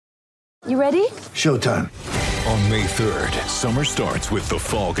You ready? Showtime. On May 3rd, summer starts with The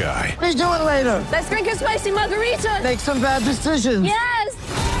Fall Guy. Let's do it later. Let's drink a spicy margarita. Make some bad decisions. Yes!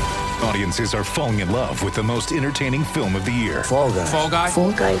 Audiences are falling in love with the most entertaining film of the year. Fall Guy. Fall Guy?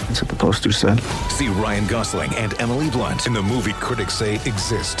 Fall guy. That's what the poster said. See Ryan Gosling and Emily Blunt in the movie critics say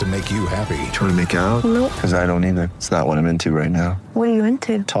exists to make you happy. Trying to make it out? Nope. Because I don't either. It's not what I'm into right now. What are you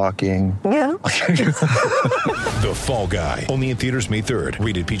into? Talking. Yeah. The Fall Guy. Only in theaters May 3rd.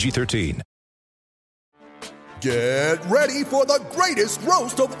 Rated PG-13. Get ready for the greatest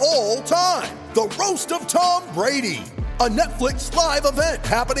roast of all time. The Roast of Tom Brady. A Netflix live event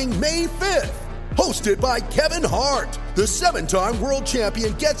happening May 5th. Hosted by Kevin Hart. The 7-time world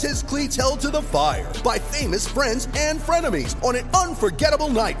champion gets his cleats held to the fire by famous friends and frenemies on an unforgettable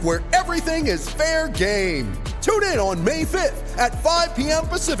night where everything is fair game. Tune in on May 5th at 5 p.m.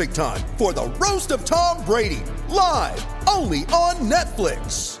 Pacific time for the Roast of Tom Brady. Live only on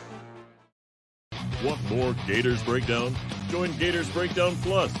Netflix. Want more Gators Breakdown? Join Gators Breakdown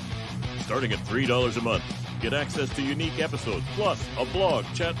Plus. Starting at $3 a month, get access to unique episodes, plus a blog,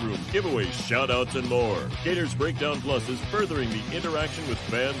 chat room, giveaways, shout-outs, and more. Gators Breakdown Plus is furthering the interaction with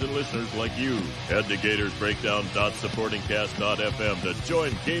fans and listeners like you. Head to gatorsbreakdown.supportingcast.fm to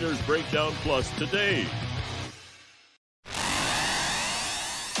join Gators Breakdown Plus today.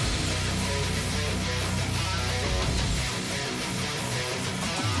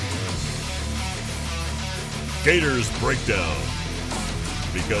 Gators Breakdown,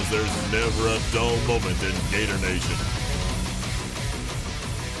 because there's never a dull moment in Gator Nation.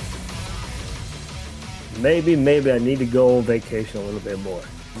 Maybe I need to go on vacation a little bit more.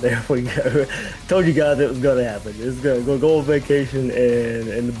 There we go. Told you guys it was going to happen. It's going to go on vacation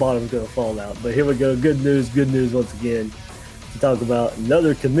and the bottom's going to fall out. But here we go. Good news once again to talk about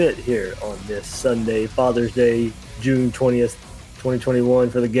another commit here on this Sunday, Father's Day, June 20th, 2021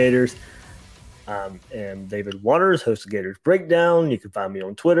 for the Gators. And David Waters, host of Gators Breakdown. You can find me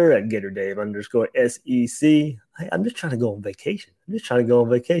on Twitter at GatorDave_SEC. I'm just trying to go on vacation.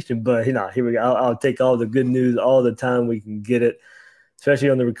 But, here we go. I'll take all the good news all the time we can get it,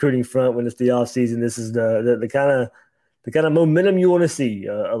 especially on the recruiting front when it's the off season. This is the kind of momentum you want to see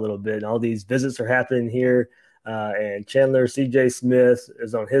a little bit. And all these visits are happening here. And Chandler C.J. Smith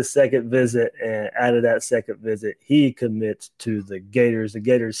is on his second visit. And out of that second visit, he commits to the Gators. The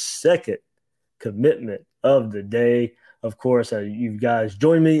Gators' second commitment of the day. Of course, you guys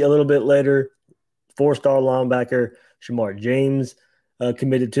join me a little bit later. 4-star linebacker Shamar James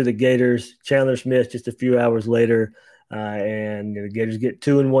committed to the Gators. Chandler Smith just a few hours later. And the Gators get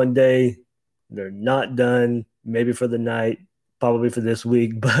 2 in one day. They're not done, maybe for the night, probably for this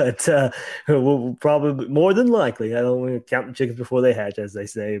week, but we'll probably more than likely. I don't want to count the chickens before they hatch, as they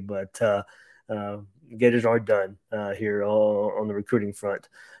say, but Gators are done here on the recruiting front.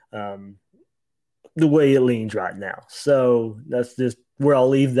 The way it leans right now. So that's just where I'll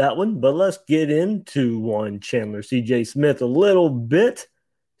leave that one. But let's get into one Chandler C.J. Smith a little bit.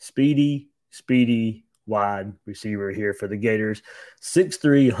 Speedy wide receiver here for the Gators.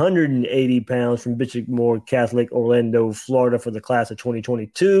 6'3", 180 pounds from Bishop Moore Catholic, Orlando, Florida for the class of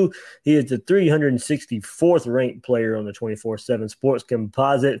 2022. He is the 364th ranked player on the 24/7 Sports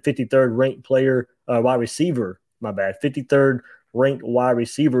Composite, 53rd ranked player, wide receiver, 53rd ranked wide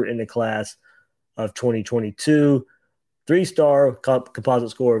receiver in the class of 2022, 3-star composite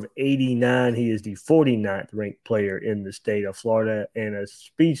score of 89. He is the 49th ranked player in the state of Florida, and a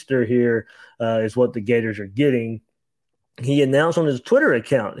speedster here is what the Gators are getting. He announced on his Twitter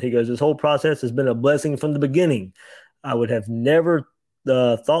account, he goes, "This whole process has been a blessing from the beginning. I would have never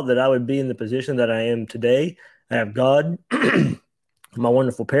thought that I would be in the position that I am today. I have God, my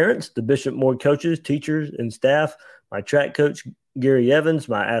wonderful parents, the Bishop Moore coaches, teachers, and staff, my track coach, Gary Evans,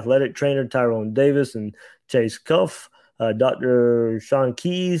 my athletic trainer, Tyrone Davis, and Chase Cuff, Dr. Sean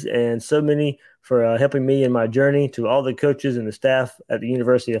Keys, and so many for helping me in my journey. To all the coaches and the staff at the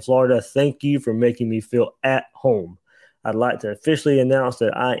University of Florida, thank you for making me feel at home. I'd like to officially announce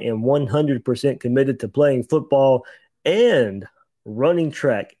that I am 100% committed to playing football and running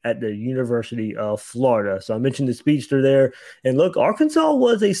track at the University of Florida." So I mentioned the speedster there. And look, Arkansas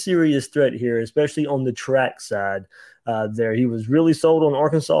was a serious threat here, especially on the track side. There, he was really sold on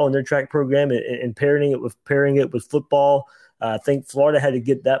Arkansas and their track program and pairing it with football. I think Florida had to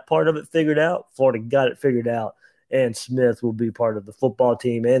get that part of it figured out. Florida got it figured out, and Smith will be part of the football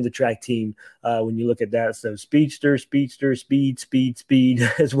team and the track team when you look at that. So speed is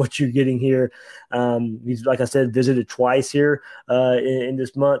what you're getting here. He's, like I said, visited twice here in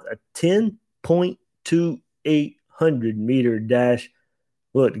this month. A 10.2800 meter dash.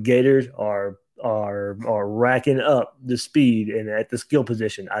 Look, the Gators are are racking up the speed and at the skill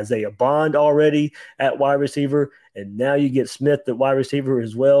position. Isaiah Bond already at wide receiver, and now you get Smith at wide receiver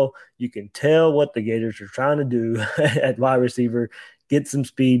as well. You can tell what the Gators are trying to do at wide receiver, get some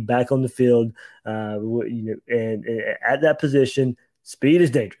speed back on the field, and at that position, speed is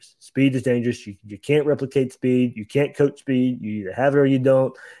dangerous. Speed is dangerous. You can't replicate speed. You can't coach speed. You either have it or you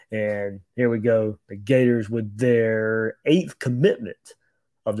don't. And here we go. The Gators, with their 8th commitment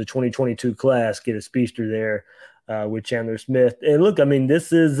of the 2022 class, get a speedster there with Chandler Smith. And look, I mean,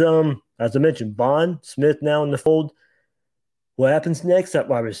 this is, as I mentioned, Bond, Smith now in the fold. What happens next at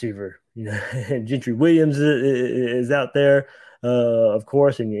wide receiver? Gentry Williams is out there, of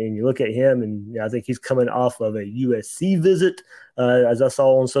course, and you look at him, and I think he's coming off of a USC visit, as I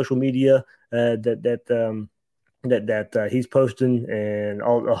saw on social media that he's posting, and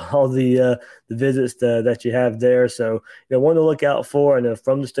all the visits that you have there. So, one to look out for. And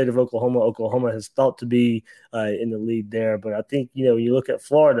from the state of Oklahoma, Oklahoma has thought to be in the lead there. But I think, you look at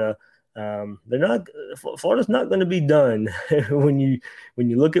Florida, Florida's not going to be done when you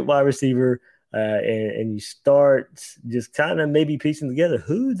look at wide receiver. And you start just kind of maybe piecing together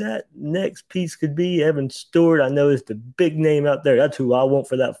who that next piece could be. Evan Stewart, I know, is the big name out there. That's who I want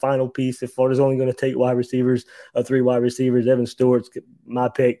for that final piece. If Florida's only going to take wide receivers, 3 wide receivers, Evan Stewart's my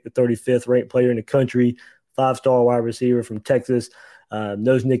pick, the 35th ranked player in the country, 5-star wide receiver from Texas.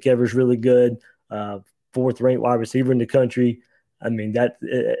 Knows Nick Evers really good, 4th ranked wide receiver in the country. I mean, that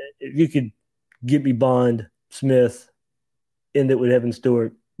if you could get me Bond, Smith, end it with Evan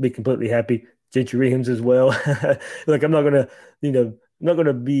Stewart, be completely happy. Gentry Williams as well. Look, I'm not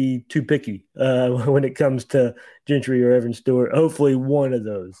gonna be too picky when it comes to Gentry or Evan Stewart. Hopefully, one of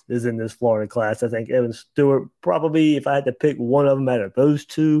those is in this Florida class. I think Evan Stewart probably, if I had to pick one of them out of those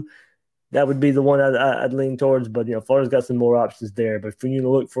two, that would be the one I'd lean towards. But Florida's got some more options there. But for you to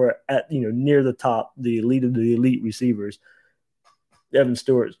look for at near the top, the elite of the elite receivers, Evan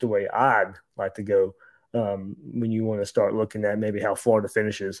Stewart's the way I'd like to go. When you want to start looking at maybe how Florida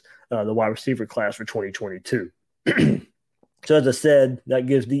finishes the wide receiver class for 2022. So as I said, that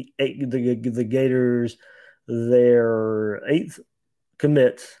gives the Gators their 8th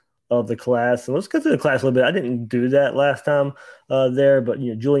commit of the class. And let's go through the class a little bit. I didn't do that last time there, but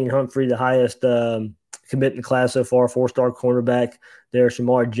Julian Humphrey, the highest commit in the class so far, 4-star cornerback there.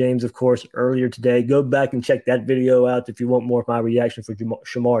 Shamar James, of course, earlier today. Go back and check that video out if you want more of my reaction for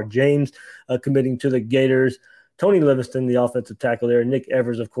Shamar James committing to the Gators. Tony Livingston, the offensive tackle there. Nick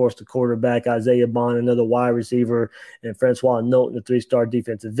Evers, of course, the quarterback. Isaiah Bond, another wide receiver. And Francois Knowlton, the 3-star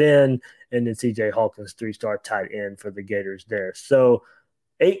defensive end. And then C.J. Hawkins, 3-star tight end for the Gators there. So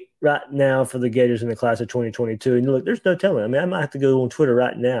 8 right now for the Gators in the class of 2022. And look, there's no telling. I mean, I might have to go on Twitter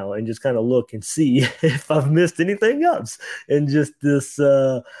right now and just kind of look and see if I've missed anything else in just this,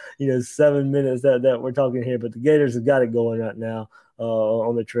 7 minutes that we're talking here. But the Gators have got it going right now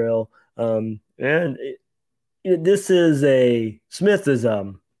on the trail. This is Smith is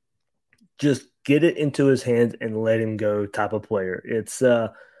just get it into his hands and let him go type of player. It's I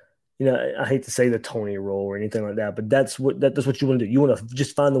hate to say the Tony role or anything like that, but that's what you want to do. You want to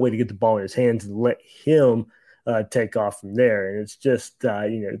just find the way to get the ball in his hands and let him take off from there. And it's just throw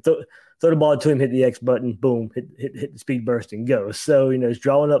the ball to him, hit the X button, boom, hit the speed burst and go. So it's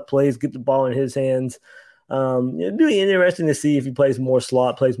drawing up plays, get the ball in his hands. It'd be interesting to see if he plays more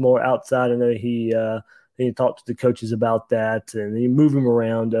slot, plays more outside. I know he talked to the coaches about that, and you move him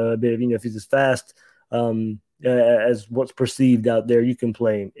around a bit. If he's as fast as what's perceived out there, you can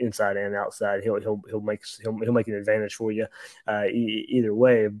play him inside and outside. He'll make an advantage for you either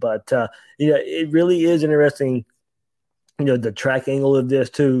way. But it really is interesting. The track angle of this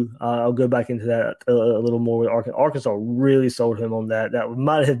too. I'll go back into that a little more with Arkansas. Arkansas really sold him on that. That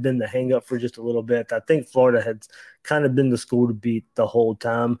might have been the hang up for just a little bit. I think Florida had kind of been the school to beat the whole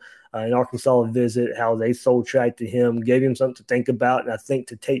time. In Arkansas visit, how they sold track to him, gave him something to think about, and I think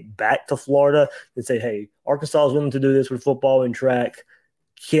to take back to Florida and say, hey, Arkansas is willing to do this with football and track.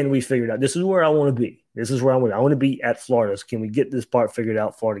 Can we figure it out? This is where I want to be. This is where I want to be at Florida. So can we get this part figured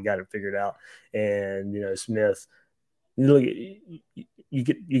out? Florida got it figured out. And, Smith, you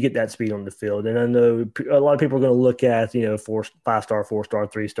get that speed on the field. And I know a lot of people are going to look at, 5-star, 4-star,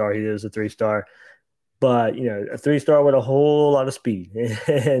 3-star. He is a 3-star. But, a 3-star with a whole lot of speed.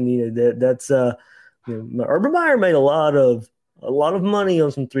 And, that's Urban Meyer made a lot of money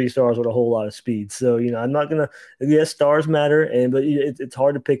on some 3-stars with a whole lot of speed. So, I'm not going to – yes, stars matter, but it's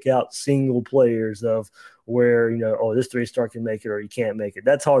hard to pick out single players of where, this 3-star can make it or you can't make it.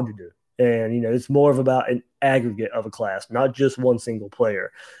 That's hard to do. And, it's more of about an aggregate of a class, not just one single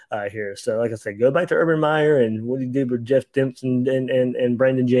player here. So, like I said, go back to Urban Meyer and what he did with Jeff Dempson and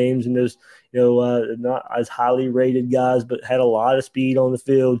Brandon James and those, not as highly rated guys, but had a lot of speed on the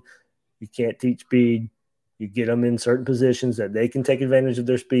field. You can't teach speed. You get them in certain positions that they can take advantage of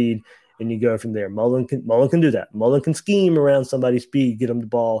their speed, and you go from there. Mullen can do that. Mullen can scheme around somebody's speed, get them the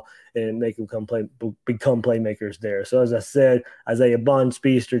ball, and make them become playmakers there. So as I said, Isaiah Bond,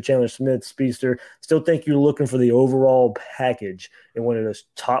 speedster, Chandler Smith, speedster. Still think you're looking for the overall package and one of those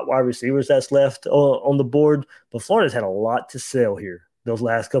top wide receivers that's left on the board. But Florida's had a lot to sell here those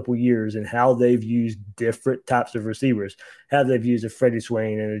last couple of years and how they've used different types of receivers, how they've used a Freddie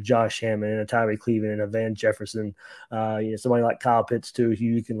Swain and a Josh Hammond and a Tyree Cleveland and a Van Jefferson, somebody like Kyle Pitts too, who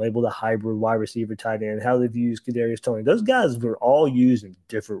you can label the hybrid wide receiver tight end, how they've used Kadarius Toney. Those guys were all used in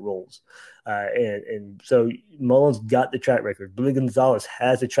different roles. And so Mullen's got the track record. Billy Gonzalez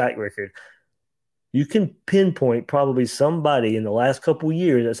has a track record. You can pinpoint probably somebody in the last couple of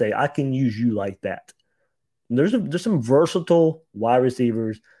years that say, I can use you like that. There's some versatile wide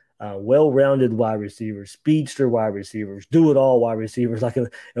receivers, well-rounded wide receivers, speedster wide receivers, do-it-all wide receivers, like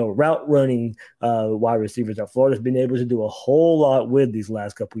route-running wide receivers that Florida's been able to do a whole lot with these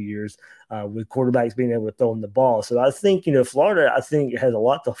last couple of years, with quarterbacks being able to throw them the ball. So I think, Florida, has a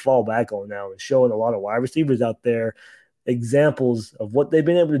lot to fall back on now and showing a lot of wide receivers out there examples of what they've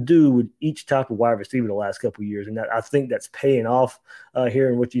been able to do with each type of wide receiver the last couple of years. And I think that's paying off here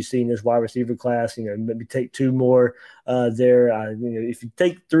in what you see in this wide receiver class. Maybe take two more there. If you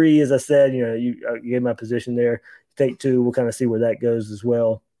take three, as I said, you gave my position there. Take two, we'll kind of see where that goes as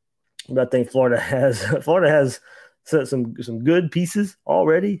well. But I think Florida has some good pieces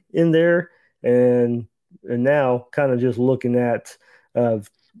already in there. And now kind of just looking at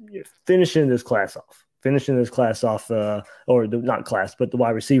finishing this class off, not class, but the wide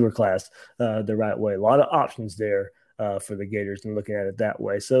receiver class the right way. A lot of options there for the Gators and looking at it that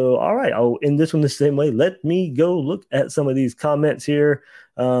way. So, all right, I'll end this one the same way. Let me go look at some of these comments here.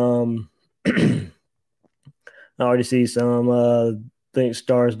 I already see some think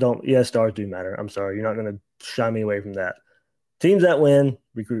stars don't. Yeah, stars do matter. I'm sorry. You're not going to shy me away from that. Teams that win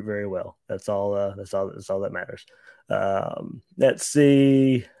recruit very well. That's all that matters. Let's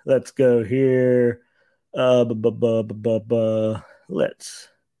see. Let's go here. Let's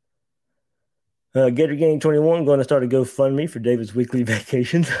Gator Gang 21 going to start a GoFundMe for David's weekly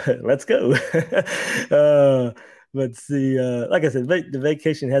vacations. Let's go. Let's see. Like I said, the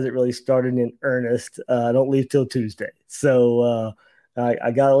vacation hasn't really started in earnest. I don't leave till Tuesday, so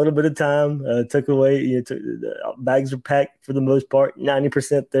I got a little bit of time. Took away. Bags are packed for the most part,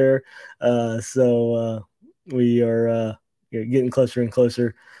 90% there. So we are getting closer and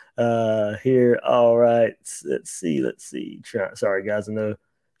closer. Here. All right. Let's see. Sorry, guys. I know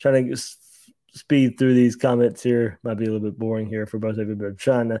trying to speed through these comments here might be a little bit boring here for both of you, but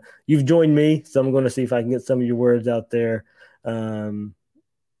you've joined me, so I'm going to see if I can get some of your words out there.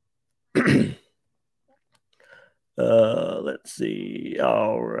 Let's see.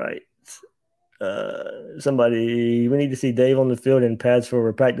 All right. We need to see Dave on the field in pads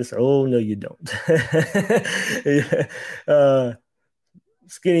for practice. Oh, no, you don't.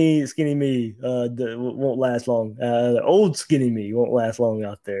 Skinny me won't last long. Old skinny me won't last long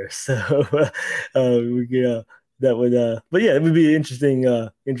out there. So that would. But yeah, it would be an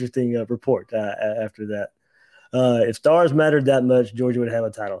interesting report after that. If stars mattered that much, Georgia would have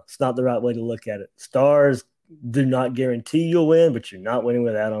a title. It's not the right way to look at it. Stars do not guarantee you'll win, but you're not winning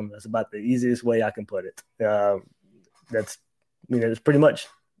without them. That's about the easiest way I can put it. It's pretty much,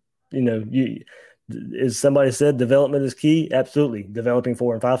 as somebody said, development is key. Absolutely. Developing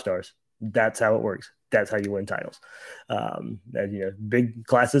 4 and 5 stars. That's how it works. That's how you win titles. Big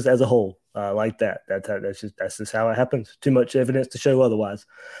classes as a whole, like that. That's just how it happens. Too much evidence to show otherwise.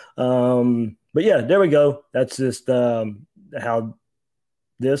 But yeah, there we go. That's just how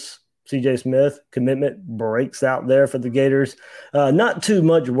this CJ Smith commitment breaks out there for the Gators. Not too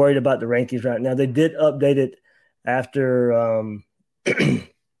much worried about the rankings right now. They did update it after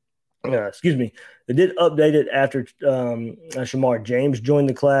They did update it after Shamar James joined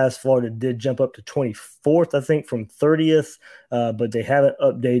the class. Florida did jump up to 24th, I think, from 30th, but they haven't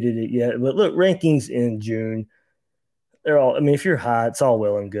updated it yet. But look, rankings in June, if you're high, it's all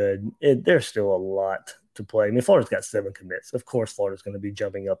well and good. There's still a lot to play. Florida's got 7 commits. Of course, Florida's going to be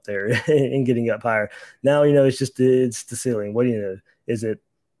jumping up there and getting up higher. Now, it's the ceiling. What do you know? Is it,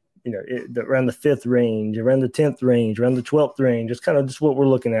 around the 5th range, around the 10th range, around the 12th range? It's kind of just what we're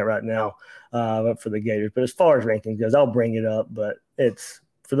looking at right now for the Gators. But as far as rankings goes, I'll bring it up, but it's,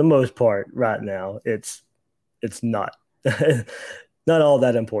 for the most part right now, it's not. not all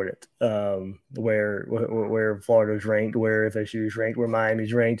that important. Where Florida's ranked, where FSU's ranked, where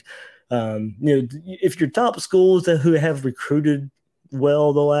Miami's ranked. If your top schools who have recruited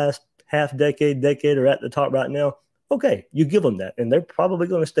well the last half decade are at the top right now, okay, you give them that, and they're probably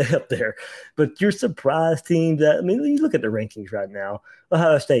going to stay up there. But your surprise teams you look at the rankings right now.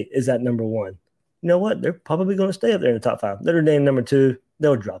 Ohio State is at number 1. You know what? They're probably going to stay up there in the top 5. Notre Dame number 2,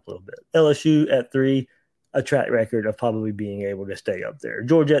 they'll drop a little bit. LSU at 3, a track record of probably being able to stay up there.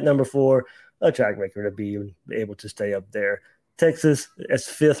 Georgia at number 4, a track record of being able to stay up there. Texas is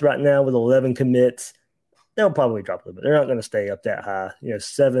 5th right now with 11 commits. They'll probably drop a little bit. They're not going to stay up that high.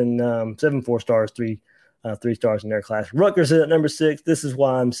 7 4-stars, 3 stars in their class. Rutgers is at number 6. This is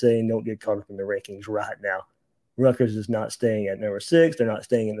why I'm saying don't get caught up in the rankings right now. Rutgers is not staying at number 6. They're not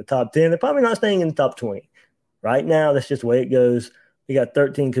staying in the top 10. They're probably not staying in the top 20. Right now, that's just the way it goes. We got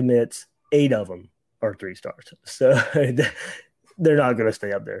 13 commits. 8 of them are 3 stars. So they're not going to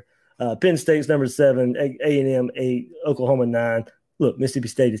stay up there. Penn State's number 7. A&M 8. Oklahoma 9. Look, Mississippi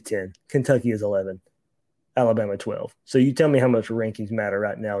State is 10. Kentucky is 11. Alabama 12. So you tell me how much rankings matter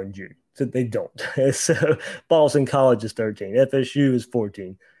right now in June. So they don't. So Boston College is 13. FSU is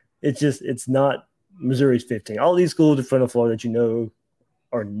 14. It's not. Missouri's 15. All these schools in front of Florida that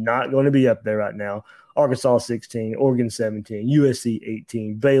are not going to be up there right now. Arkansas 16, Oregon 17, USC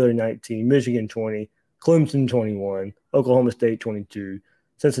 18, Baylor 19, Michigan 20, Clemson 21, Oklahoma State 22,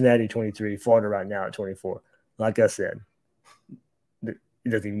 Cincinnati 23, Florida right now at 24. Like I said, it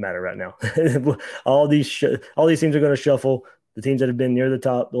doesn't even matter right now. all these teams are going to shuffle. The teams that have been near the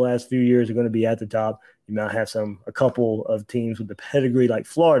top the last few years are going to be at the top. You might have a couple of teams with the pedigree like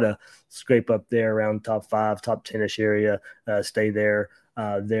Florida scrape up there around top 5, top 10-ish area, stay there.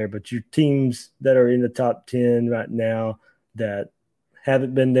 But your teams that are in the top 10 right now that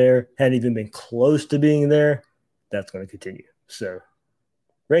haven't been there, hadn't even been close to being there, that's going to continue. So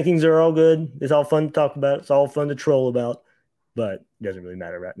rankings are all good. It's all fun to talk about. It's all fun to troll about. But it doesn't really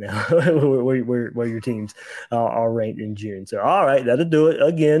matter right now where your teams are ranked in June. So, all right, that'll do it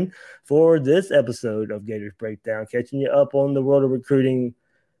again for this episode of Gators Breakdown. Catching you up on the world of recruiting.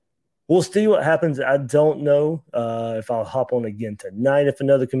 We'll see what happens. I don't know if I'll hop on again tonight. If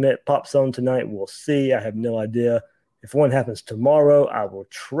another commit pops on tonight, we'll see. I have no idea. If one happens tomorrow, I will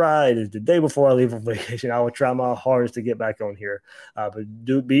try. It is the day before I leave on vacation. I will try my hardest to get back on here. But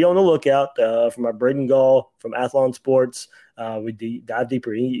do be on the lookout for my Braden Gall from Athlon Sports. We dive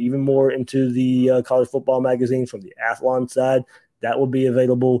deeper, even more into the college football magazine from the Athlon side. That will be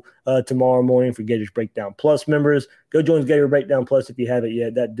available tomorrow morning for Gators Breakdown Plus members. Go join Gators Breakdown Plus if you haven't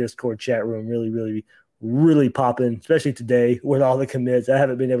yet. That Discord chat room really popping, especially today with all the commits. I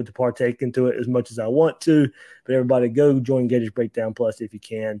haven't been able to partake into it as much as I want to, but everybody go join Gators Breakdown Plus if you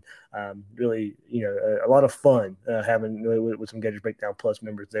can. Really, a lot of fun having with some Gators Breakdown Plus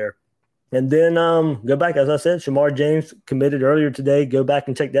members there. And then go back, as I said, Shamar James committed earlier today. Go back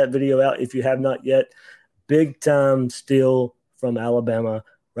and check that video out if you have not yet. Big time steal from Alabama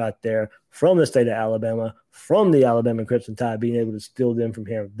right there, from the state of Alabama, from the Alabama Crimson Tide, being able to steal them from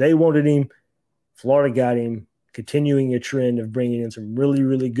him. They wanted him. Florida got him, continuing a trend of bringing in some really,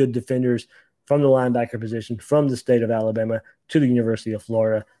 really good defenders from the linebacker position from the state of Alabama to the University of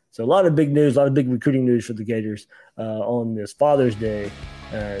Florida. So a lot of big news, a lot of big recruiting news for the Gators on this Father's Day.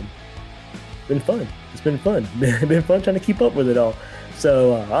 And it's been fun. It's been fun. Been fun trying to keep up with it all.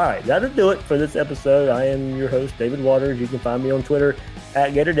 So, all right, that'll do it for this episode. I am your host, David Waters. You can find me on Twitter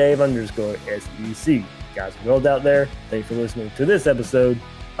at GatorDave_SEC. Guys and girls out there, thanks for listening to this episode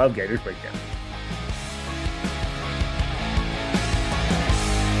of Gators Breakdown.